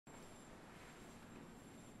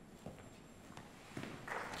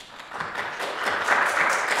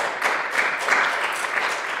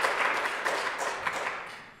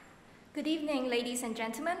ladies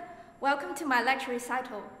and gentlemen. Welcome to my lecture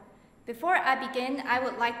recital. Before I begin, I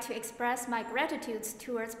would like to express my gratitude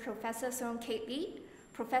towards Professor Song Kate Lee,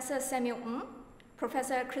 Professor Samuel Ng,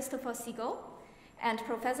 Professor Christopher Siegel, and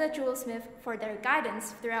Professor Jewel Smith for their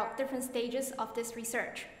guidance throughout different stages of this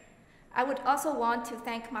research. I would also want to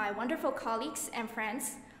thank my wonderful colleagues and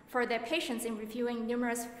friends for their patience in reviewing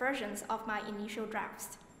numerous versions of my initial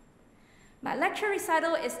drafts. My lecture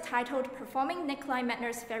recital is titled Performing Nikolai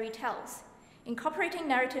Medtner's Fairy Tales, Incorporating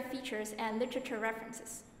Narrative Features and Literature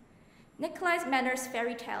References. Nikolai Medtner's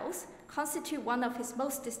fairy tales constitute one of his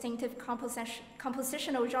most distinctive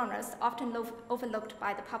compositional genres, often overlooked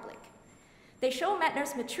by the public. They show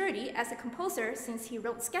Medtner's maturity as a composer since he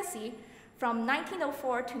wrote Sketchy from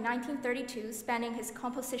 1904 to 1932, spanning his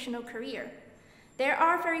compositional career. There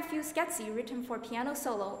are very few Sketchy written for piano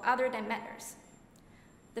solo other than Medtner's.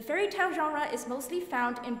 The fairy tale genre is mostly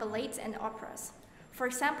found in ballets and operas. For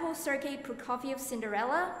example, Sergei Prokofiev's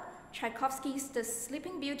Cinderella, Tchaikovsky's The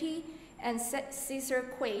Sleeping Beauty, and Cesar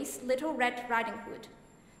Quay's Little Red Riding Hood.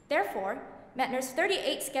 Therefore, Medtner's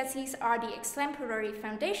 38 Sketches are the exemplary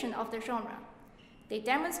foundation of the genre. They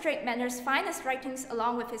demonstrate Medtner's finest writings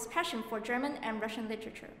along with his passion for German and Russian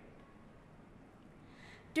literature.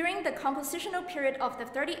 During the compositional period of the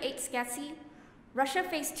 38 Sketches, Russia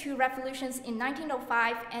faced two revolutions in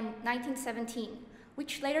 1905 and 1917,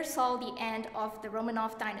 which later saw the end of the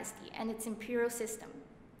Romanov dynasty and its imperial system.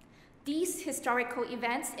 These historical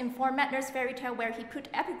events inform Medtner's fairy tale, where he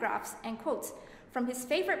put epigraphs and quotes from his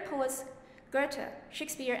favorite poets Goethe,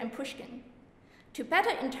 Shakespeare, and Pushkin. To better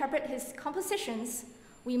interpret his compositions,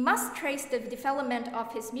 we must trace the development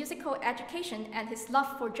of his musical education and his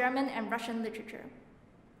love for German and Russian literature.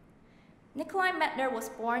 Nikolai Medtner was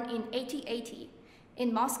born in 1880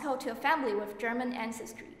 in Moscow to a family with German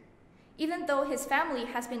ancestry. Even though his family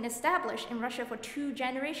has been established in Russia for 2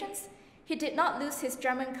 generations, he did not lose his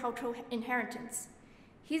German cultural inheritance.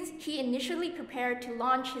 He initially prepared to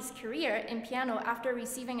launch his career in piano after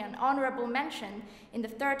receiving an honorable mention in the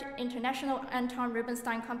 3rd International Anton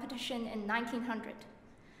Rubinstein competition in 1900.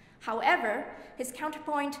 However, his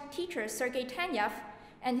counterpoint teacher Sergei Tanev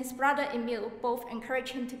and his brother Emil both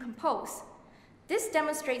encouraged him to compose. This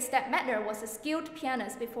demonstrates that Medtner was a skilled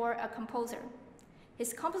pianist before a composer.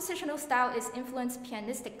 His compositional style is influenced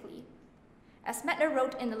pianistically. As Medtner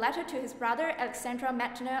wrote in a letter to his brother Alexander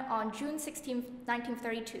Medtner on June 16,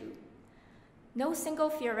 1932, "No single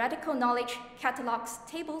theoretical knowledge, catalogs,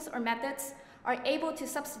 tables, or methods are able to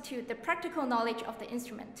substitute the practical knowledge of the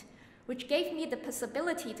instrument, which gave me the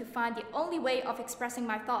possibility to find the only way of expressing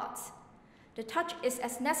my thoughts. The touch is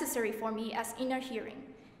as necessary for me as inner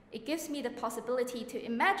hearing. It gives me the possibility to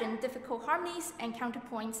imagine difficult harmonies and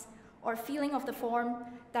counterpoints, or feeling of the form,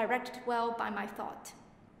 directed well by my thought."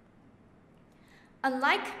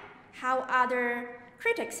 Unlike how other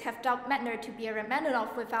critics have dubbed Medtner to be a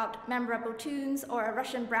Rachmaninoff without memorable tunes or a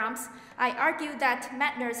Russian Brahms, I argue that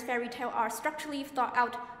Medtner's fairy tales are structurally thought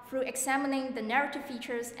out through examining the narrative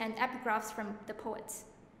features and epigraphs from the poets.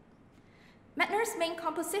 Medtner's main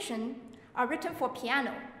compositions are written for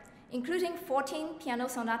piano, including 14 piano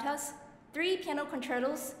sonatas, 3 piano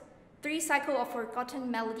concertos, 3 cycles of forgotten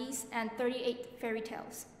melodies, and 38 fairy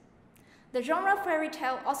tales. The genre fairy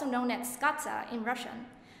tale, also known as skazza in Russian,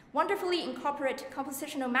 wonderfully incorporates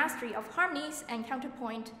compositional mastery of harmonies and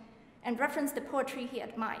counterpoint and reference the poetry he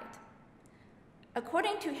admired.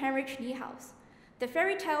 According to Heinrich Niehaus, the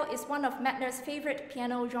fairy tale is one of Medtner's favorite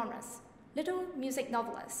piano genres, little music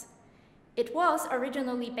novellas. It was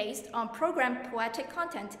originally based on programmed poetic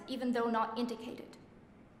content, even though not indicated.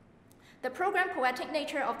 The programmed poetic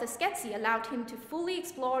nature of the Sketchy allowed him to fully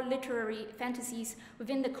explore literary fantasies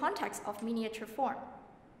within the context of miniature form.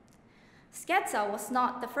 Sketza was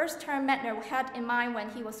not the first term Medtner had in mind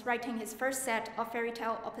when he was writing his first set of fairy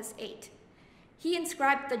tale opus 8. He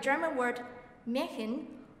inscribed the German word Märchen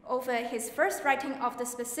over his first writing of the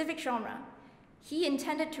specific genre. He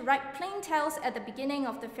intended to write plain tales at the beginning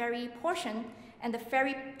of the fairy portion, and the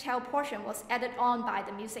fairy tale portion was added on by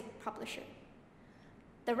the music publisher.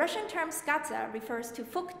 The Russian term skazza refers to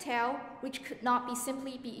folk tale, which could not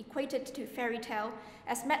simply be equated to fairy tale,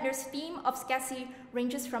 as Medtner's theme of Sketchy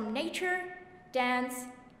ranges from nature, dance,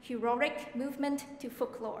 heroic movement to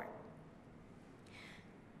folklore.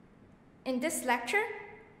 In this lecture,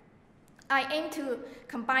 I aim to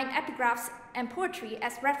combine epigraphs and poetry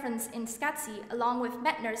as reference in Sketchy, along with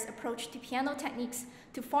Medtner's approach to piano techniques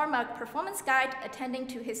to form a performance guide attending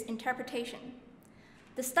to his interpretation.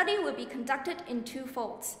 The study will be conducted in 2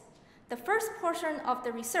 folds. The first portion of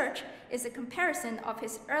the research is a comparison of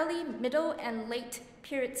his early, middle, and late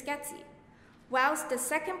period Sketchy, whilst the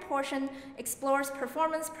second portion explores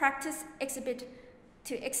performance practice exhibit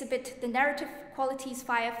to exhibit the narrative qualities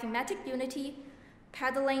via thematic unity,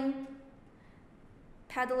 paddling,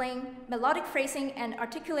 melodic phrasing, and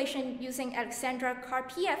articulation using Alexandra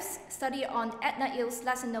Karpiev's study on Edna Ills'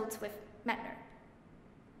 lesson notes with Medtner.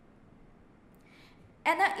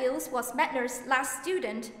 Edna Ills was Medtner's last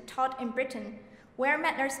student taught in Britain, where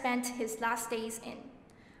Medtner spent his last days in.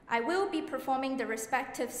 I will be performing the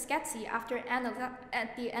respective scherzi after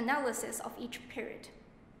the analysis of each period.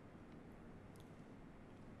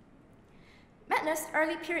 Medtner's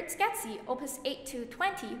early period scherzi, opus 8 to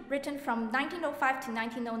 20, written from 1905 to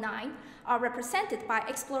 1909, are represented by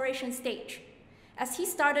exploration stage, as he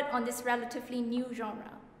started on this relatively new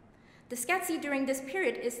genre. The scherzi during this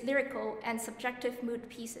period is lyrical and subjective mood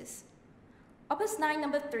pieces. Opus 9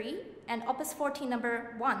 number 3 and Opus 14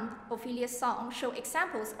 number 1, Ophelia's Song, show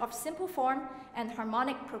examples of simple form and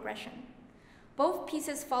harmonic progression. Both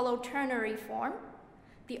pieces follow ternary form.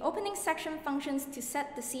 The opening section functions to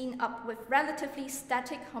set the scene up with relatively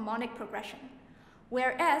static harmonic progression,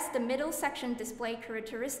 whereas the middle section displays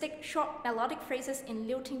characteristic short melodic phrases in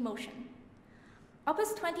lilting motion.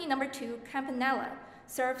 Opus 20 number 2, Campanella,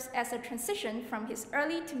 serves as a transition from his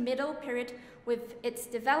early to middle period with its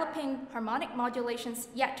developing harmonic modulations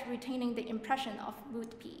yet retaining the impression of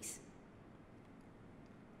mood piece.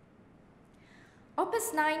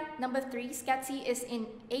 Opus 9 number 3, Scherzi, is in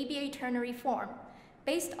ABA ternary form,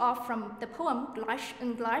 based off from the poem Gleich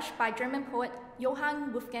und Gleich by German poet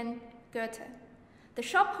Johann Wolfgang Goethe. The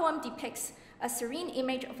short poem depicts a serene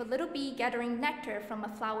image of a little bee gathering nectar from a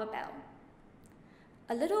flower bell.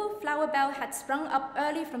 A little flower bell had sprung up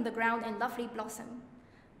early from the ground in lovely blossom.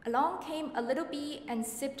 Along came a little bee and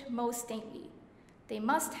sipped most daintily. They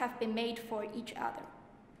must have been made for each other.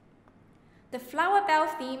 The flower bell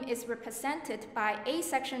theme is represented by A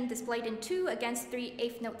section displayed in 2 against 3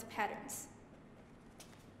 eighth note patterns.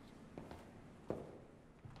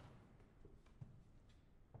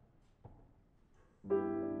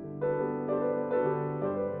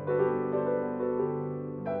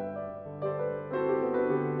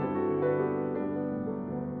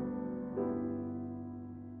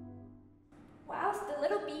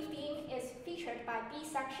 By B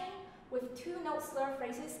section with 2-note slur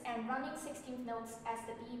phrases and running 16th notes as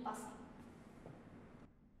the B busting.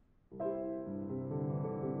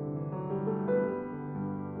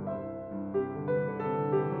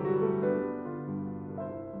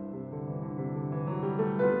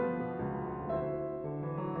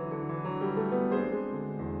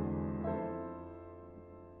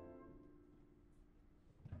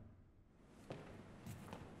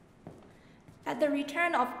 At the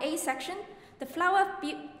return of A section, the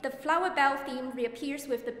flower bell theme reappears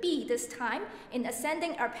with the B this time in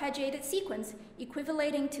ascending arpeggiated sequence,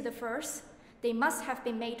 equivalating to the verse, they must have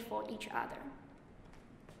been made for each other.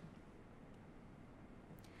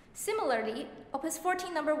 Similarly, Opus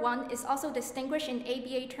 14 number 1 is also distinguished in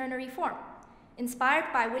ABA ternary form.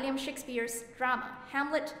 Inspired by William Shakespeare's drama,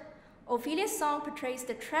 Hamlet, Ophelia's song portrays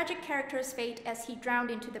the tragic character's fate as he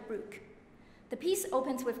drowned into the brook. The piece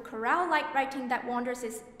opens with chorale-like writing that wanders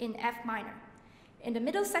in F minor. In the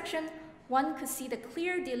middle section, one could see the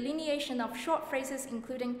clear delineation of short phrases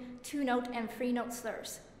including 2-note and 3-note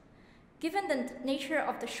slurs. Given the nature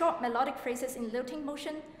of the short melodic phrases in lilting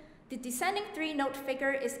motion, the descending 3-note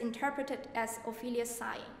figure is interpreted as Ophelia's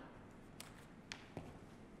sighing.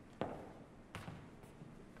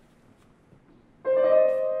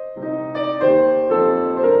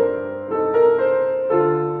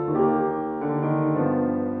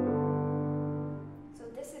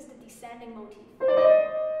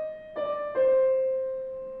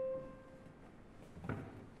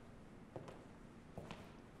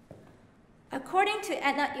 According to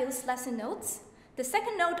Edna Ills' lesson notes, the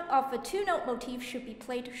second note of a 2-note motif should be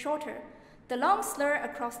played shorter. The long slur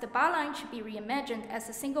across the bar line should be reimagined as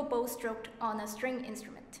a single bow stroked on a string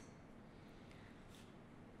instrument.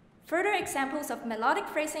 Further examples of melodic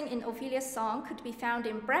phrasing in Ophelia's song could be found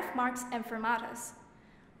in breath marks and fermatas.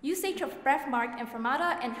 Usage of breath mark and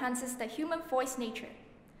fermata enhances the human voice nature.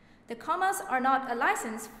 The commas are not a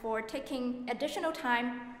license for taking additional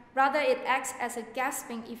time. Rather, it acts as a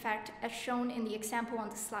gasping effect as shown in the example on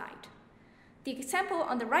the slide. The example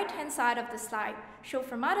on the right-hand side of the slide shows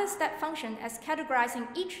fermatas that function as categorizing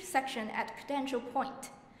each section at cadential point.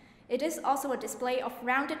 It is also a display of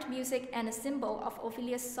rounded music and a symbol of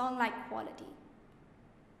Ophelia's song-like quality.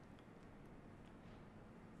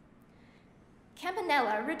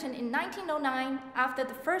 Campanella, written in 1909 after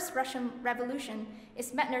the First Russian Revolution,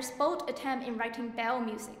 is Medtner's bold attempt in writing bell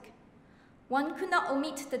music. One could not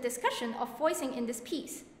omit the discussion of voicing in this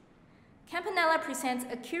piece. Campanella presents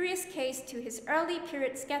a curious case to his early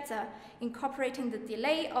period scherza, incorporating the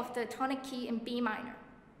delay of the tonic key in B minor.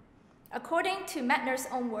 According to Medtner's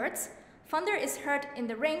own words, thunder is heard in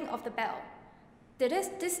the ring of the bell.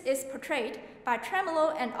 This is portrayed by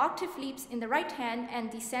tremolo and octave leaps in the right hand and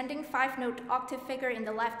descending 5-note octave figure in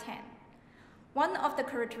the left hand. One of the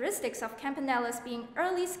characteristics of Campanella's being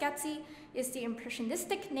early scherzi is the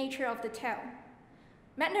impressionistic nature of the tale.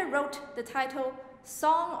 Medtner wrote the title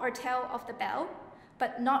Song or Tale of the Bell,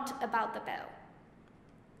 but not about the bell.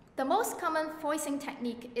 The most common voicing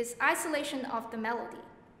technique is isolation of the melody.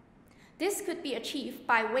 This could be achieved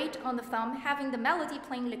by weight on the thumb, having the melody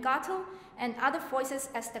playing legato and other voices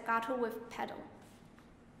as staccato with pedal.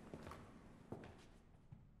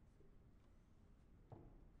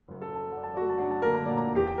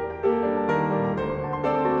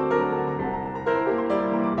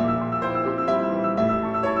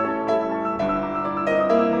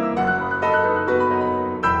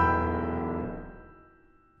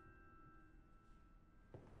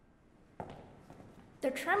 The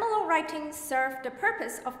tremolo writing served the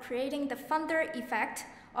purpose of creating the thunder effect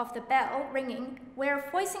of the bell ringing, where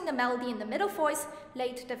voicing the melody in the middle voice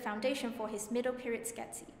laid the foundation for his middle period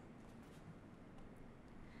scherzi.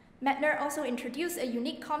 Medtner also introduced a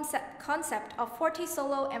unique concept of forte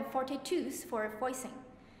solo and forte-twos for voicing.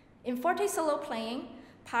 In forte solo playing,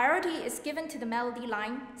 priority is given to the melody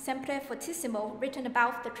line, sempre fortissimo, written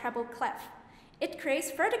above the treble clef. It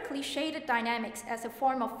creates vertically shaded dynamics as a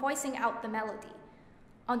form of voicing out the melody.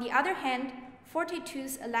 On the other hand,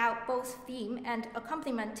 forte-twos allow both theme and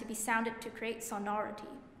accompaniment to be sounded to create sonority.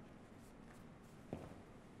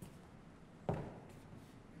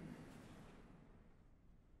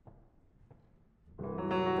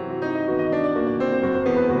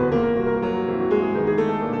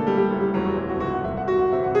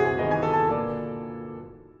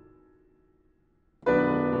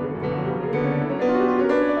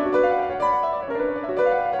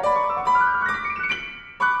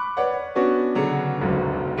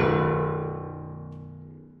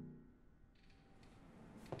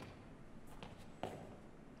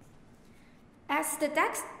 As the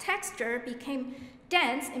texture became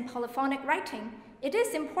dense in polyphonic writing, it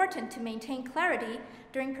is important to maintain clarity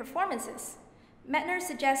during performances. Medtner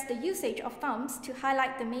suggests the usage of thumbs to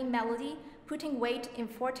highlight the main melody, putting weight in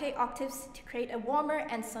forte octaves to create a warmer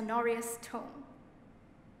and sonorous tone.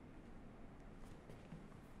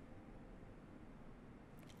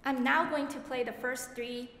 I'm now going to play the first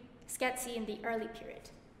 3 scherzi in the early period.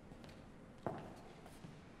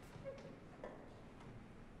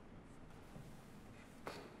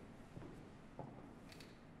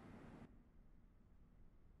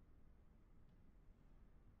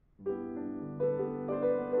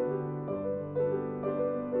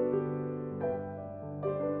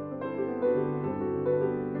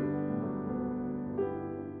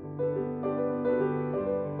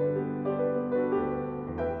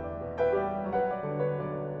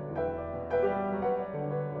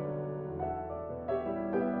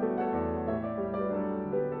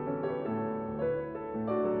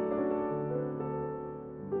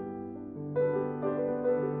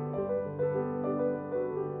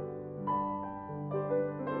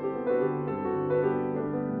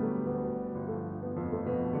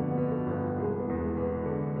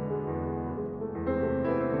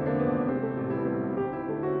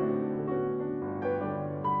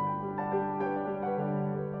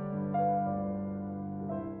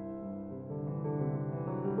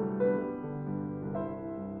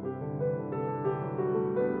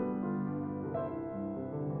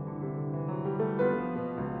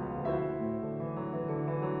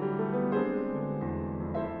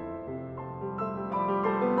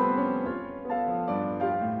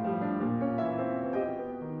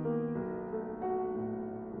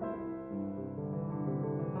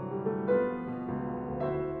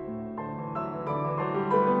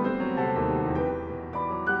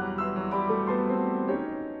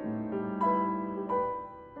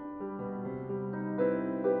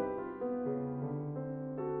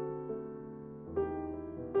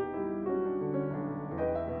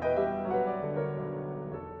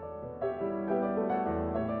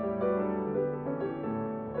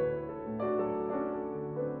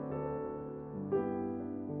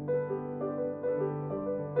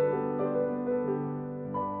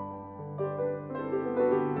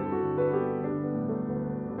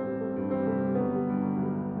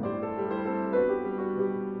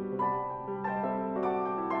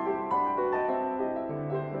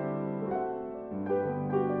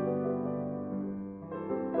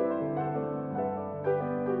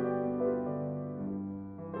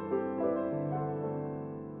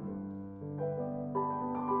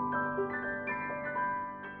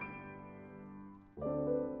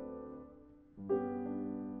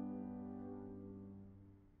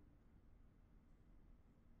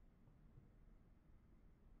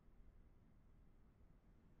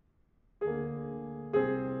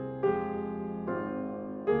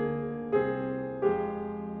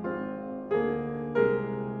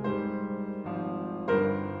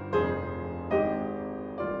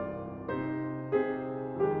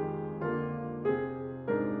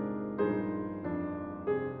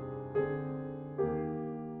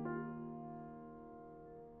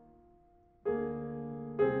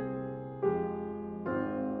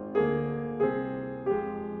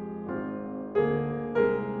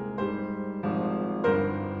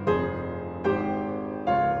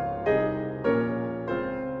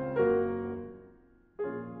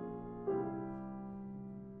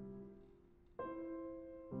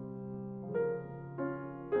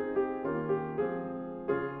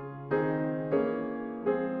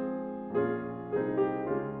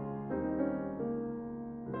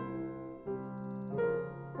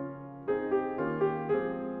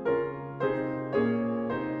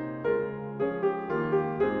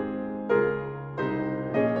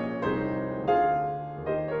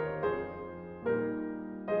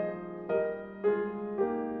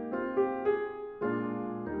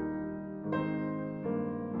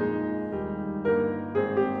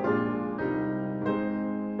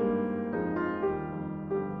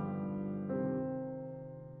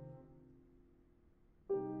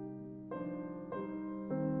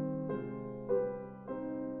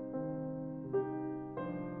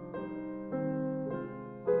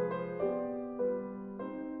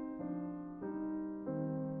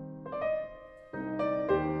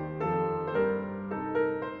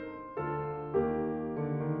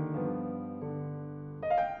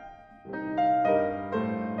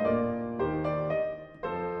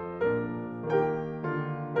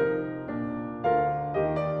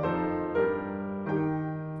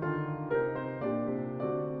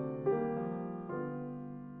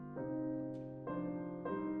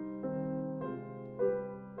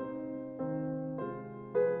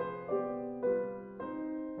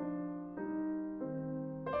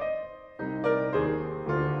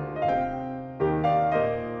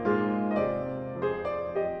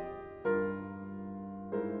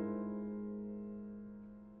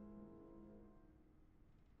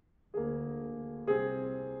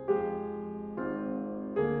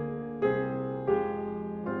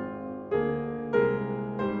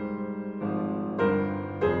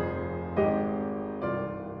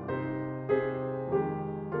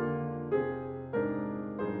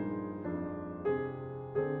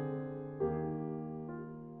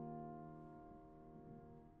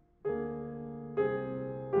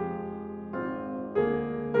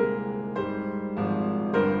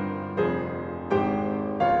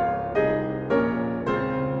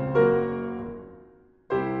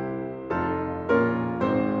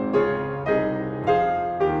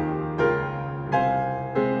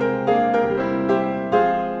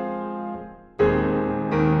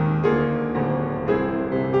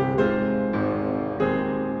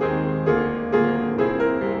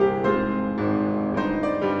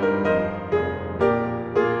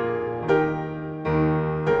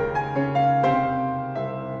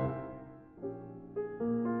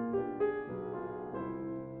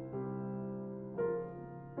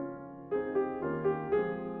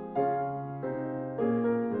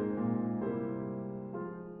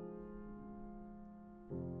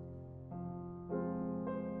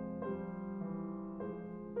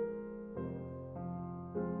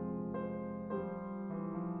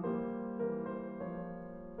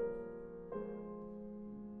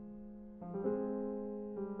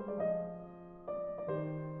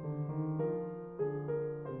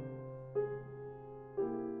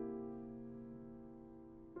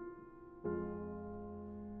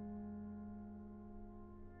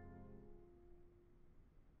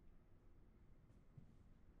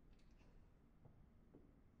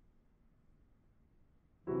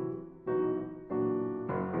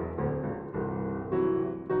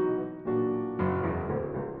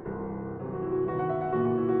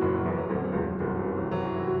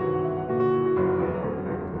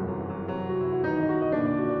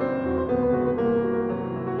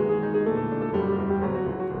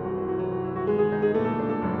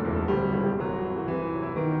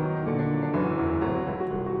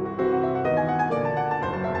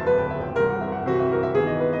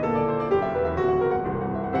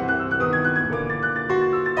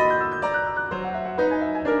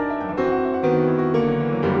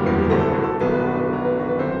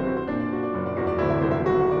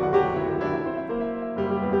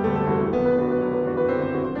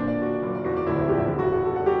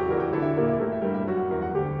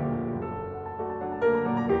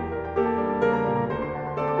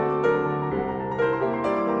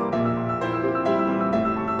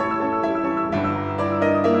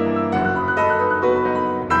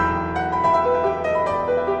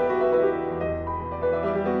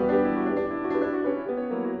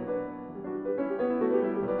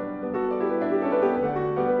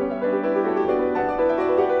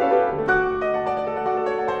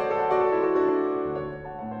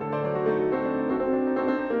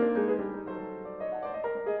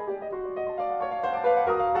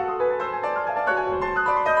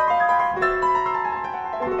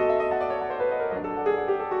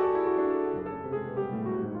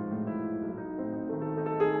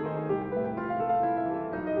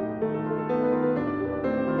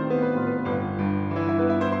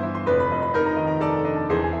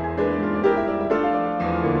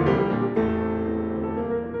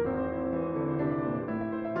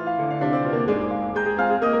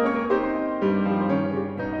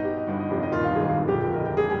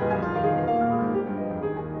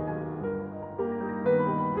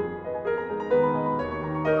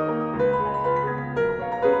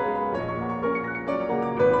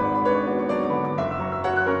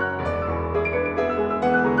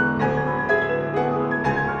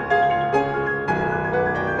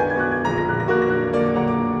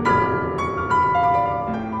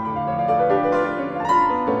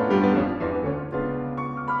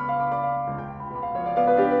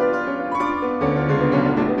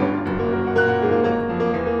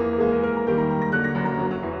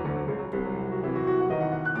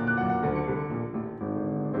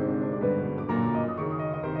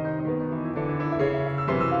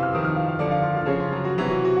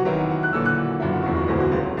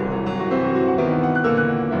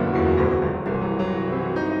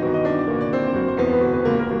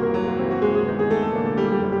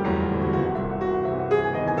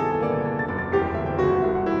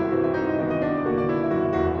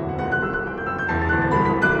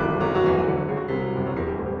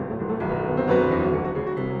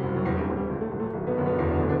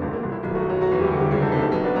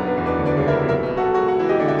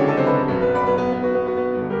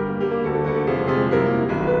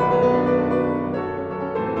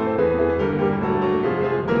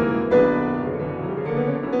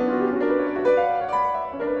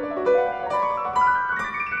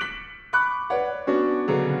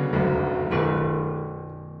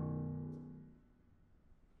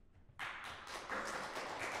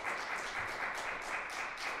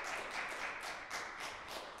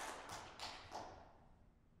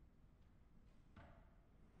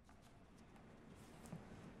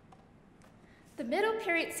 The middle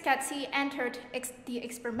period scherzi entered the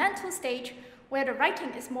experimental stage where the writing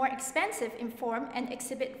is more expansive in form and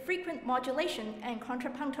exhibit frequent modulation and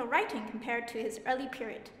contrapuntal writing compared to his early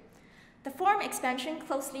period. The form expansion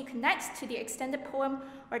closely connects to the extended poem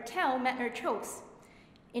or tale Medtner chose.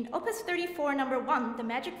 In Opus 34, number 1, The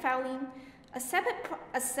Magic Violin, a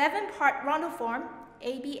seven-part rondo form,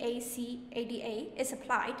 A-B-A-C-A-D-A, is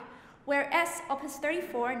applied, whereas Opus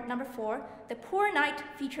 34, number 4, The Poor Knight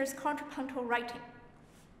features contrapuntal writing.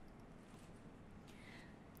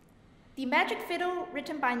 The Magic Fiddle,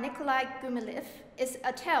 written by Nikolai is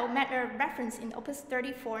a tale Medtner referenced in Opus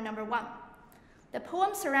 34, number 1. The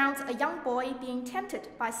poem surrounds a young boy being tempted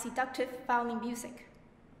by seductive violin music.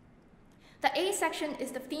 The A section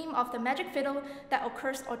is the theme of the magic fiddle that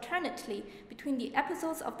occurs alternately between the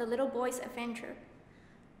episodes of the little boy's adventure.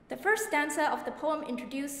 The first stanza of the poem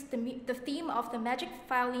introduces the theme of the magic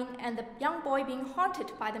violin and the young boy being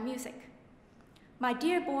haunted by the music. My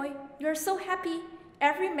dear boy, you are so happy,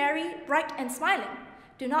 every merry, bright, and smiling.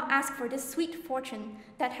 Do not ask for this sweet fortune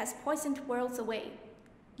that has poisoned worlds away.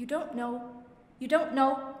 You don't know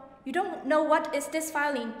what is this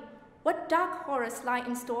violin. What dark horrors lie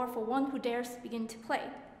in store for one who dares begin to play?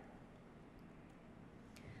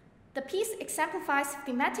 The piece exemplifies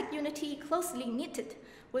thematic unity closely knitted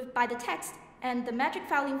by the text, and the magic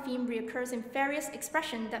violin theme reoccurs in various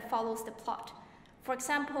expressions that follows the plot. For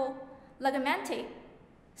example, Legamente,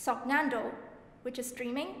 sognando, which is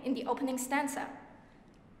dreaming, in the opening stanza.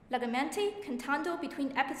 Legamente, cantando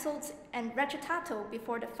between episodes, and recitato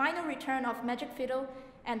before the final return of magic fiddle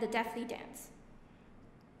and the deathly dance.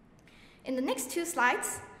 In the next 2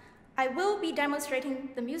 slides, I will be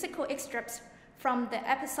demonstrating the musical excerpts from the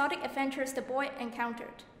episodic adventures the boy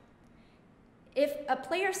encountered. If a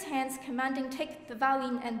player's hands commanding take the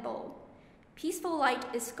violin and bow, peaceful light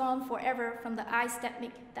is gone forever from the eyes that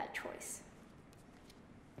make that choice.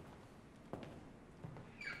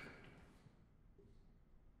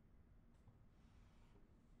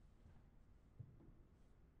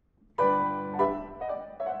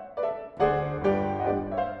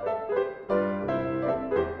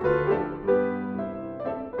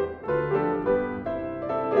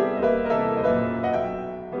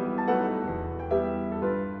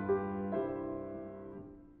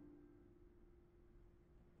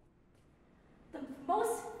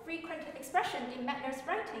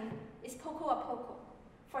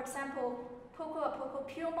 For example, poco a poco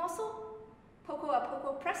più mosso, poco a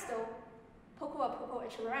poco presto, poco a poco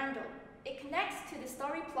accelerando. It connects to the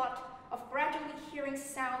story plot of gradually hearing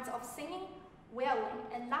sounds of singing, wailing,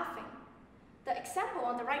 and laughing. The example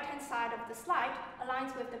on the right-hand side of the slide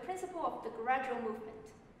aligns with the principle of the gradual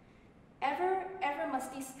movement. Ever, ever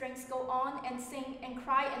must these strings go on and sing and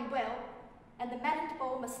cry and wail, and the maddened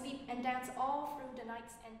bow must sleep and dance all through the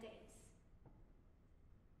nights and days.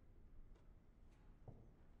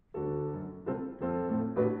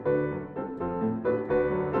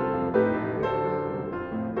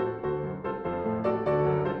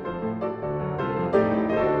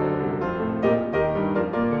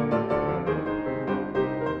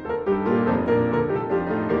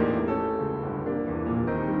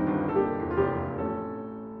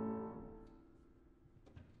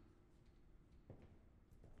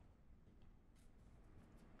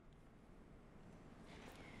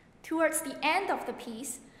 Towards the end of the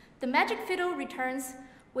piece, the magic fiddle returns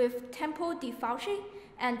with tempo di falci,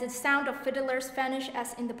 and the sound of fiddlers vanish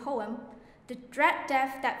as in the poem, the dread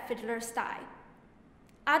death that fiddlers die.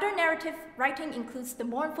 Other narrative writing includes the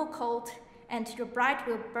mournful cold, and your bride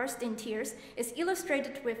will burst in tears, is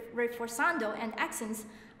illustrated with reforzando and accents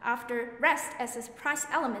after rest as a surprise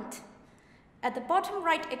element. At the bottom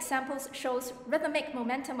right examples shows rhythmic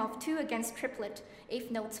momentum of 2 against triplet, 8th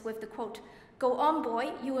notes with the quote, "Go on,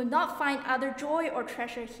 boy, you will not find other joy or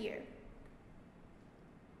treasure here."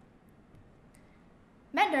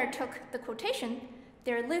 Medtner took the quotation,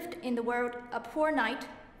 "There lived in the world a poor knight,"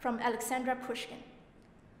 from Alexandra Pushkin.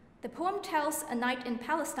 The poem tells a knight in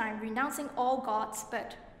Palestine renouncing all gods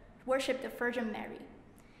but worship the Virgin Mary.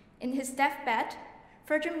 In his deathbed,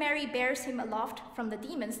 Virgin Mary bears him aloft from the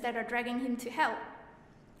demons that are dragging him to hell.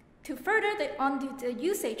 To further the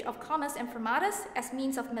usage of commas and fermatas as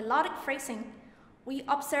means of melodic phrasing, we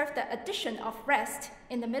observe the addition of rest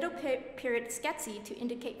in the middle period scherzi to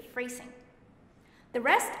indicate phrasing. The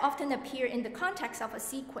rest often appear in the context of a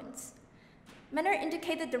sequence. Medtner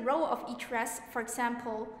indicated the role of each rest, for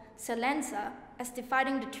example, silenza, as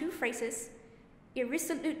dividing the 2 phrases,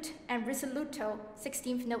 irresolute and risoluto,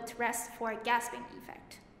 16th note rest for a gasping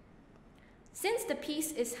effect. Since the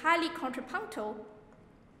piece is highly contrapuntal,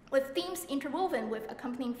 with themes interwoven with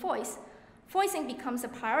accompanying voice, voicing becomes a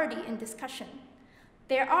priority in discussion.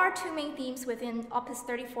 There are two main themes within Opus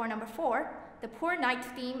 34 number 4, the Poor Knight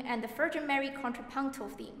theme and the Virgin Mary contrapuntal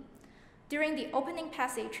theme. During the opening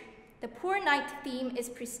passage, the Poor Knight theme is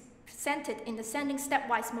presented in descending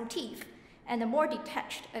stepwise motif and a more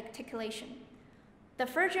detached articulation. The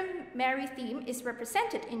Virgin Mary theme is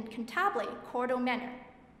represented in cantabile chordal manner.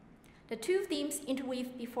 The two themes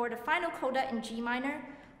interweave before the final coda in G minor,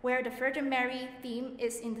 where the Virgin Mary theme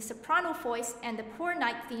is in the soprano voice and the Poor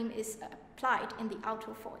Knight theme is applied in the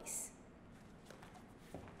alto voice.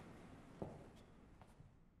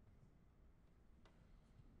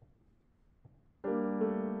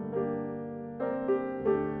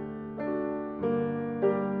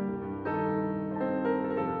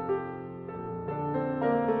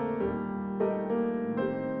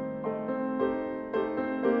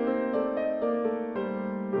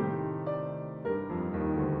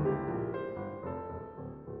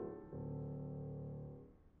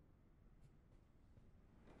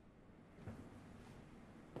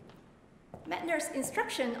 Medtner's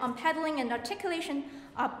instruction on pedaling and articulation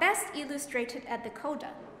are best illustrated at the coda.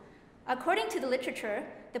 According to the literature,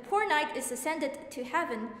 the Poor Knight is ascended to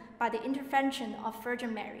heaven by the intervention of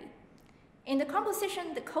Virgin Mary. In the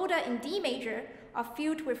composition, the coda in D major are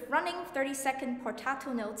filled with running 30-second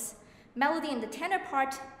portato notes, melody in the tenor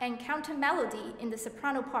part, and counter melody in the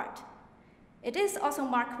soprano part. It is also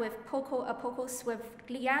marked with poco a poco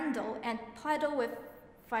swigliando and pedal with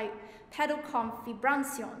pedal con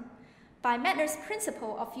vibrazione. By Medtner's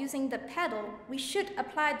principle of using the pedal, we should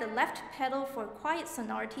apply the left pedal for quiet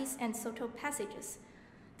sonorities and sotto passages.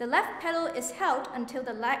 The left pedal is held until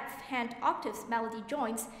the left-hand octaves melody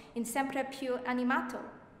joins in sempre più animato.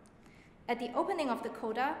 At the opening of the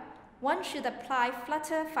coda, one should apply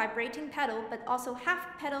flutter vibrating pedal, but also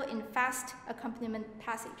half pedal in fast accompaniment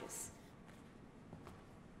passages.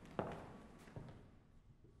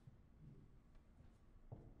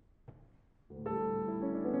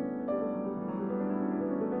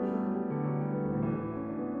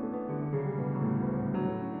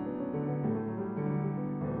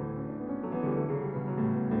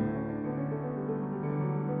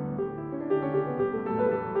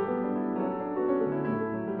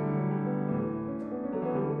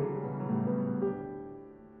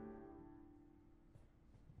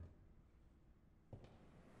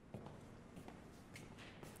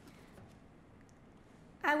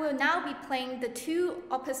 I will now be playing the two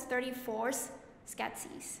Opus 34's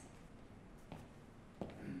scherzi.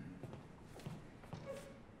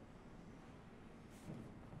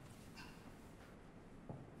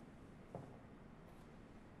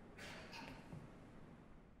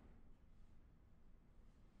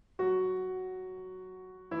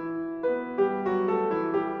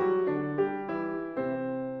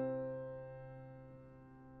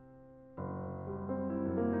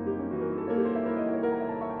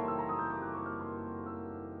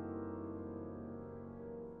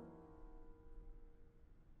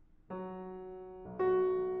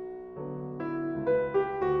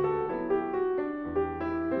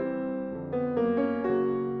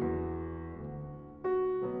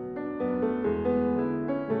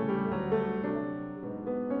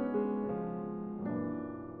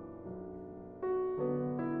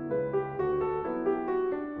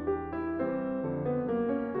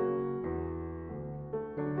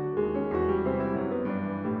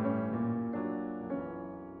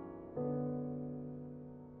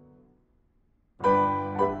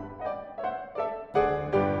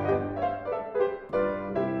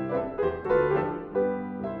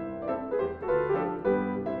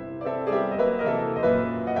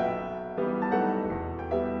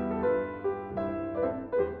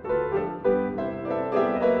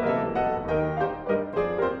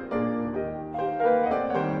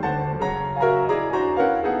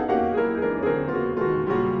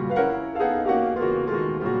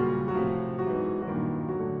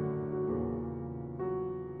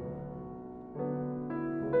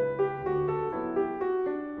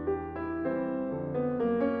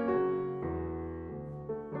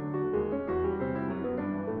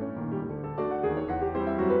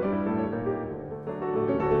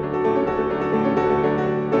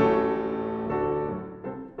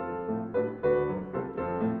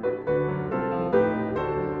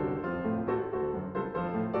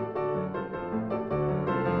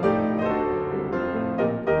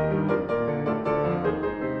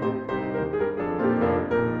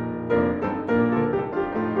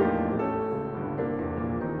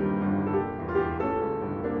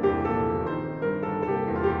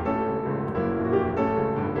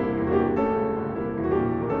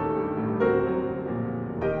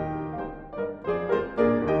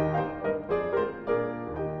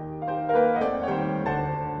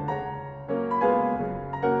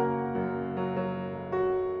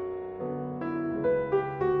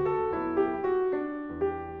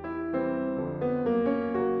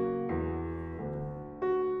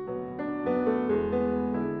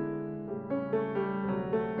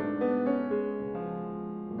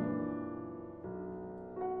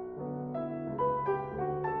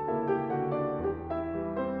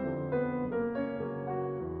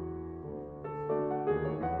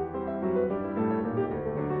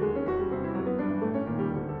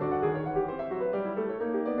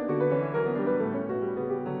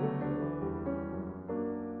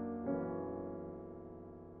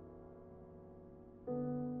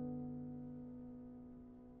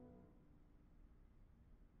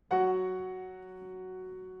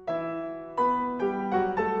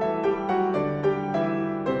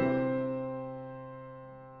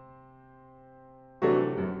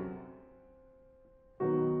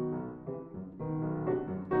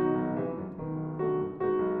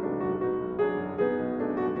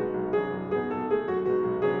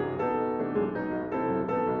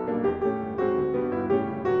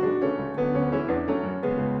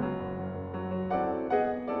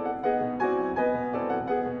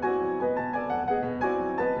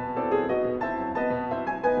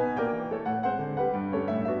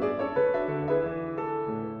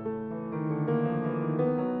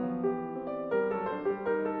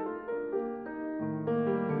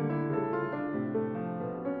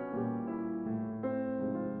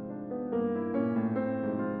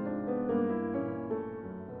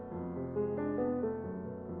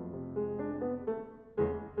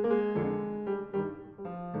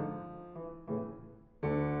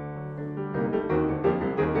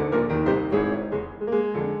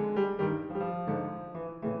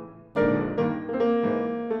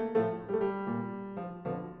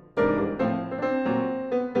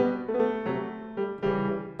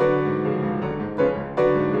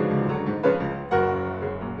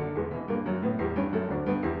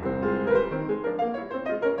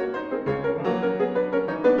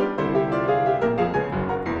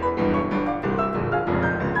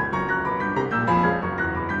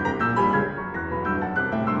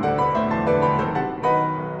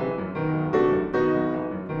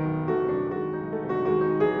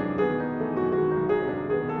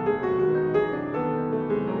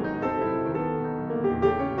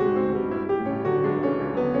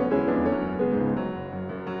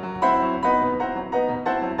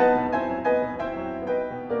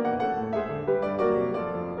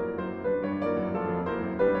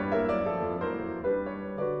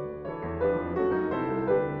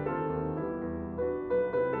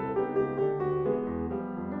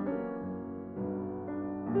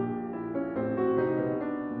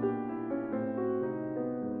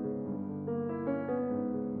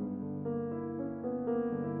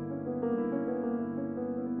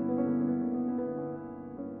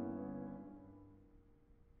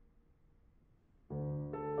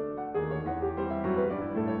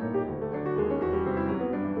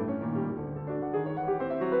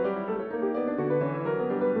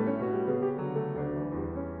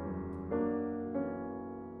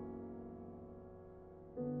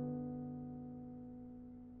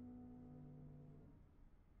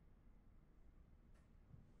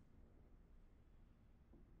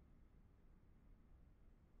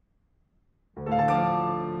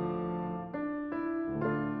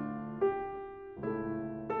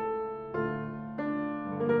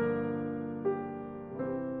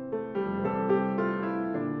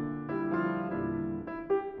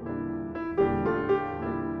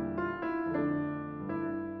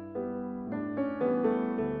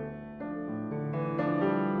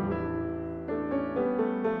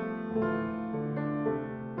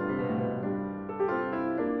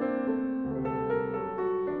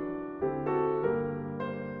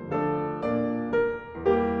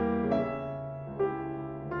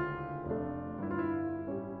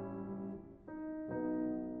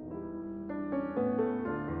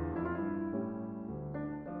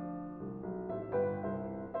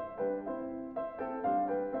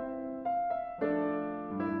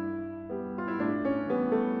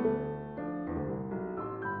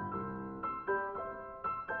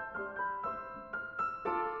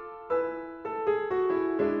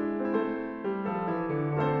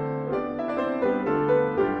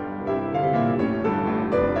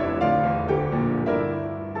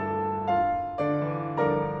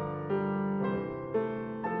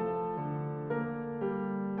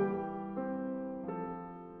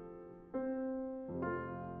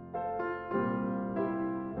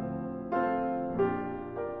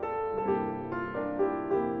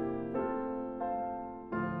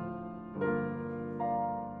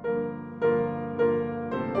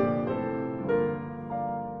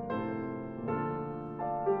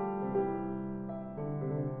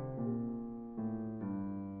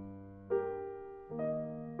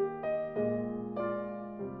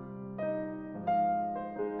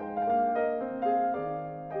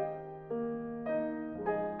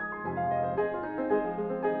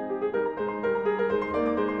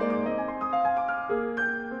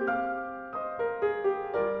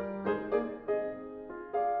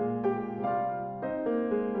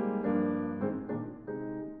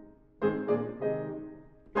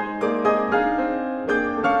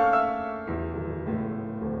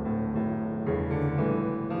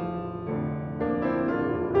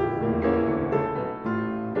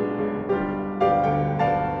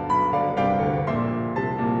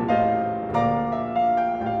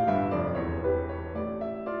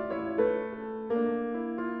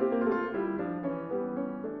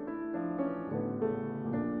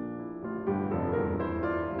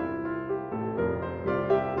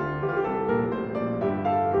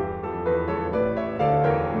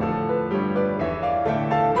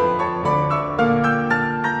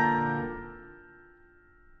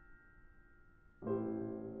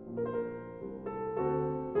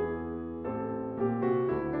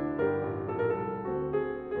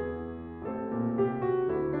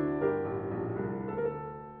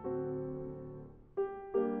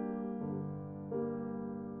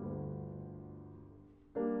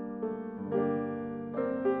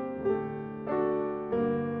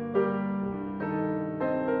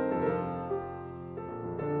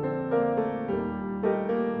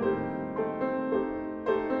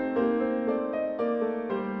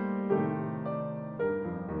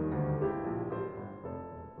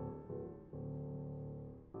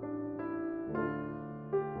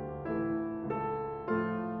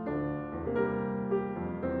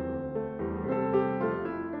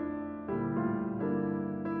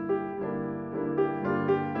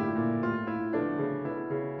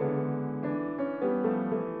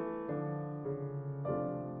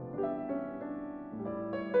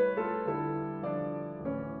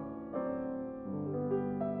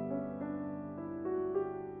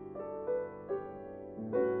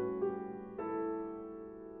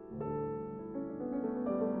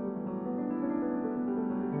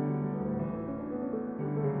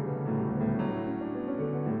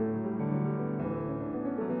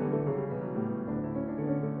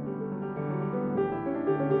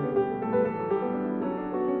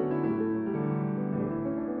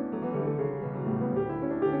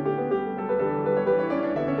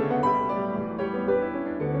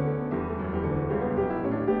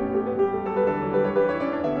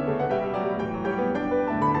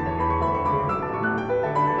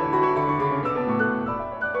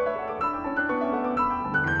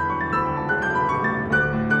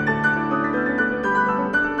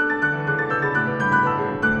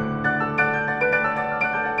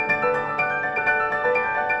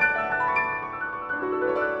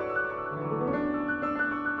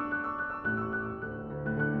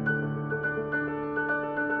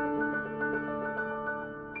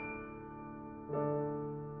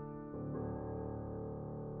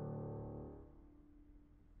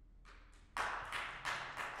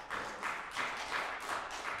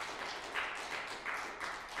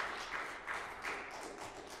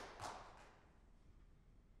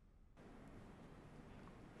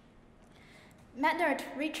 Medtner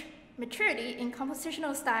reached maturity in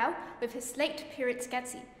compositional style with his late period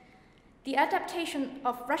scherzi. The adaptation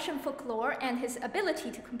of Russian folklore and his ability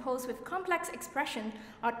to compose with complex expression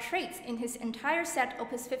are traits in his entire set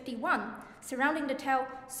Opus 51, surrounding the tale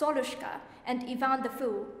Solushka and Ivan the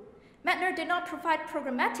Fool. Medtner did not provide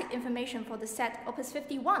programmatic information for the set Opus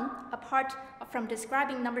 51, apart from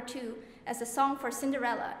describing number 2 as a song for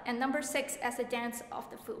Cinderella and number 6 as a dance of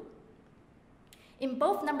the Fool. In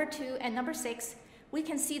both number 2 and number 6, we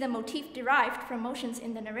can see the motif derived from motions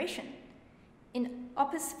in the narration. In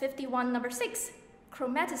Opus 51, number 6,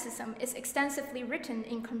 chromaticism is extensively written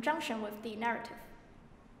in conjunction with the narrative.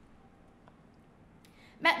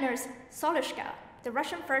 Medtner's Solushka, the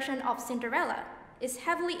Russian version of Cinderella, is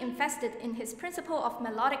heavily invested in his principle of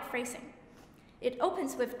melodic phrasing. It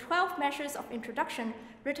opens with 12 measures of introduction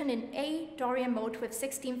written in A Dorian mode with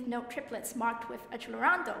 16th note triplets marked with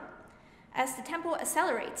accelerando. As the tempo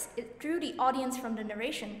accelerates, it drew the audience from the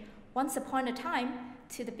narration, once upon a time,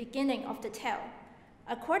 to the beginning of the tale.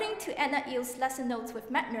 According to Edna Eel's lesson notes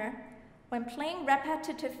with Medtner, when playing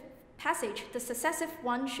repetitive passage, the successive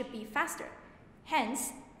one should be faster.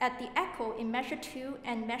 Hence, at the echo in measure 2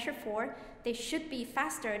 and measure 4, they should be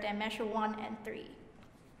faster than measure 1 and 3.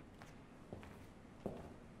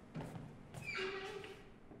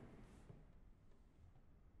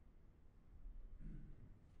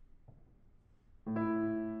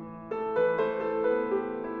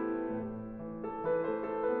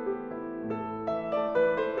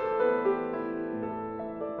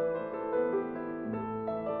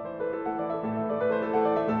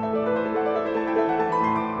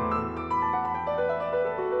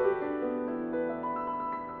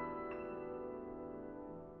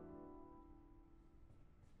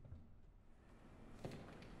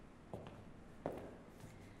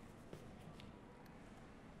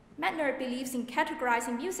 Medtner believes in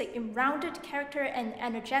categorizing music in rounded character and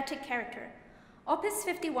energetic character. Opus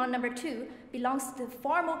 51, number 2, belongs to the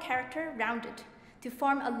formal character rounded, to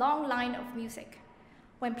form a long line of music.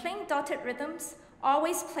 When playing dotted rhythms,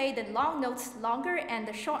 always play the long notes longer and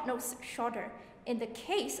the short notes shorter. In the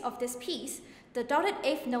case of this piece, the dotted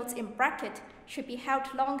eighth notes in bracket should be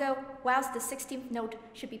held longer, whilst the 16th note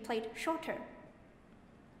should be played shorter.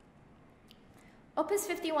 Opus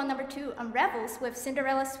 51, number 2 unravels with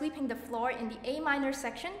Cinderella sweeping the floor in the A minor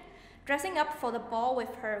section, dressing up for the ball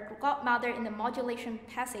with her godmother in the modulation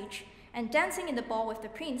passage, and dancing in the ball with the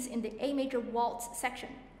prince in the A major waltz section.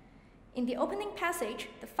 In the opening passage,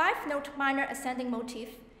 the 5-note minor ascending motif,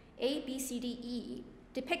 A, B, C, D, E,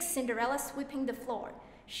 depicts Cinderella sweeping the floor.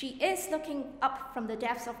 She is looking up from the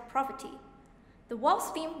depths of poverty. The waltz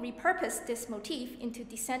theme repurposed this motif into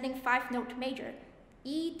descending 5-note major,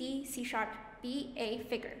 E, D, C sharp, B, A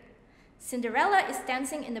figure. Cinderella is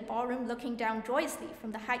dancing in the ballroom looking down joyously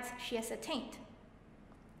from the heights she has attained.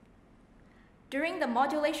 During the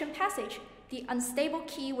modulation passage, the unstable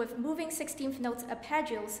key with moving 16th notes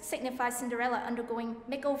arpeggios signifies Cinderella undergoing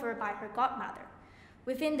makeover by her godmother.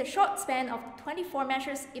 Within the short span of 24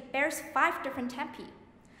 measures, it bears 5 different tempi: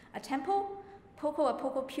 a tempo, poco a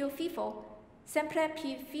poco più vivo, sempre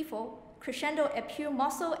più vivo, crescendo e più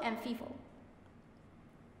mosso and vivo.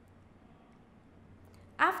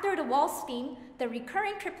 After the waltz theme, the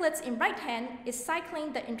recurring triplets in right hand is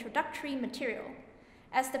cycling the introductory material.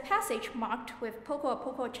 As the passage marked with poco a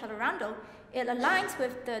poco accelerando, it aligns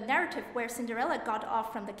with the narrative where Cinderella got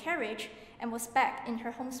off from the carriage and was back in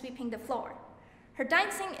her home sweeping the floor. Her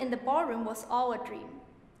dancing in the ballroom was all a dream.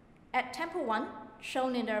 At tempo 1,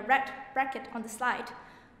 shown in the red bracket on the slide,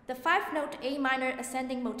 the 5-note A minor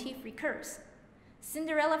ascending motif recurs.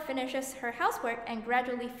 Cinderella finishes her housework and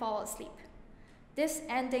gradually falls asleep. This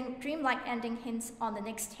ending, dreamlike ending, hints on the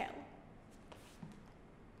next tale.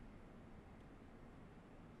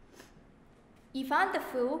 Ivan the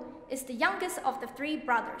Fool is the youngest of the 3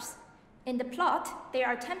 brothers. In the plot, they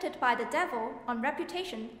are tempted by the devil on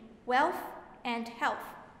reputation, wealth, and health.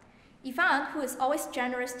 Ivan, who is always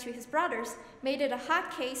generous to his brothers, made it a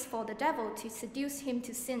hard case for the devil to seduce him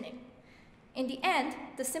to sinning. In the end,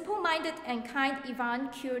 the simple-minded and kind Ivan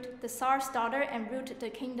cured the Tsar's daughter and ruled the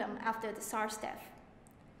kingdom after the Tsar's death.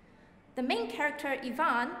 The main character,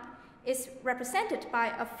 Ivan, is represented by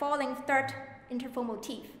a falling third interval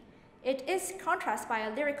motif. It is contrasted by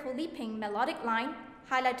a lyrical leaping melodic line,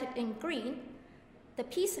 highlighted in green. The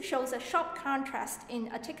piece shows a sharp contrast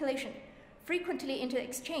in articulation, frequently into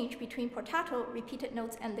exchange between portato, repeated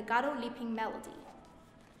notes, and legato leaping melody.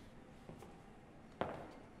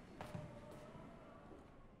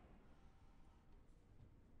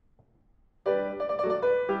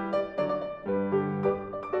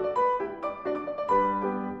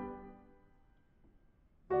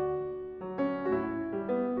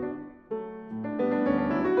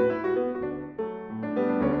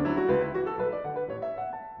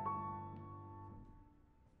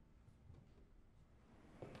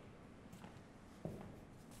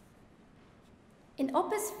 In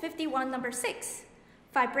Opus 51, number 6,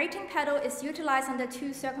 vibrating pedal is utilized under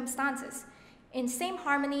two circumstances. In same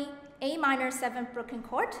harmony, A minor 7th broken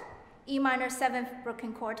chord, E minor 7th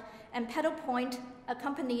broken chord, and pedal point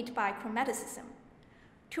accompanied by chromaticism.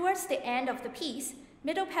 Towards the end of the piece,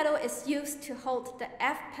 middle pedal is used to hold the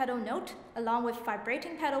F pedal note along with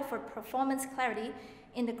vibrating pedal for performance clarity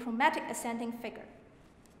in the chromatic ascending figure.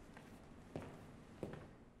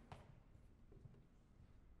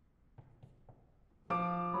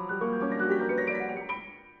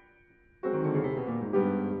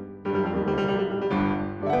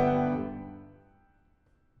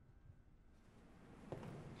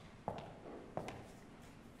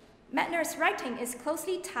 Medtner's writing is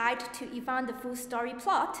closely tied to Ivan the Fool's story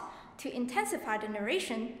plot. To intensify the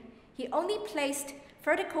narration, he only placed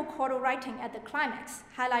vertical chordal writing at the climax,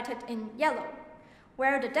 highlighted in yellow,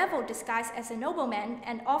 where the devil disguised as a nobleman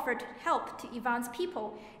and offered help to Ivan's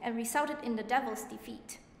people and resulted in the devil's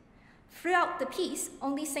defeat. Throughout the piece,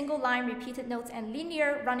 only single-line repeated notes and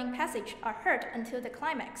linear running passage are heard until the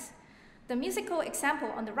climax. The musical example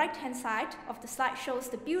on the right-hand side of the slide shows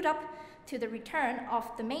the build-up to the return of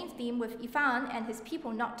the main theme with Ivan and his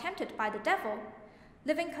people not tempted by the devil,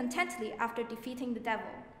 living contentedly after defeating the devil.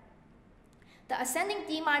 The ascending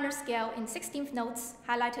D minor scale in 16th notes,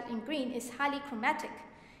 highlighted in green, is highly chromatic.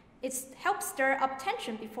 It helps stir up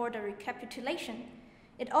tension before the recapitulation.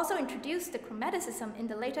 It also introduced the chromaticism in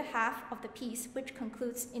the later half of the piece, which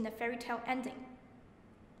concludes in a fairy tale ending.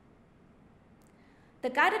 The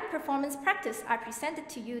guided performance practice I presented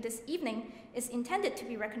to you this evening is intended to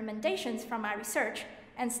be recommendations from my research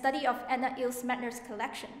and study of Edna Ilse Medtner's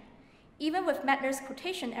collection. Even with Medtner's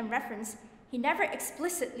quotation and reference, he never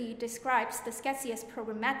explicitly describes the Sketchy as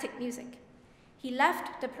programmatic music. He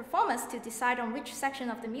left the performers to decide on which section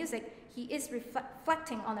of the music he is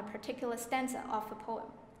reflecting on a particular stanza of the poem.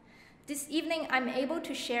 This evening, I'm able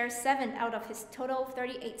to share 7 out of his total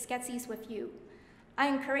 38 Sketchies with you. I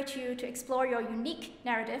encourage you to explore your unique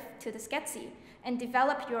narrative to the Sketchy and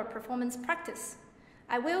develop your performance practice.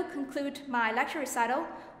 I will conclude my lecture recital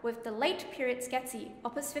with the late period Sketchy,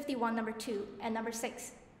 Opus 51, number 2 and number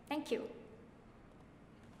 6. Thank you.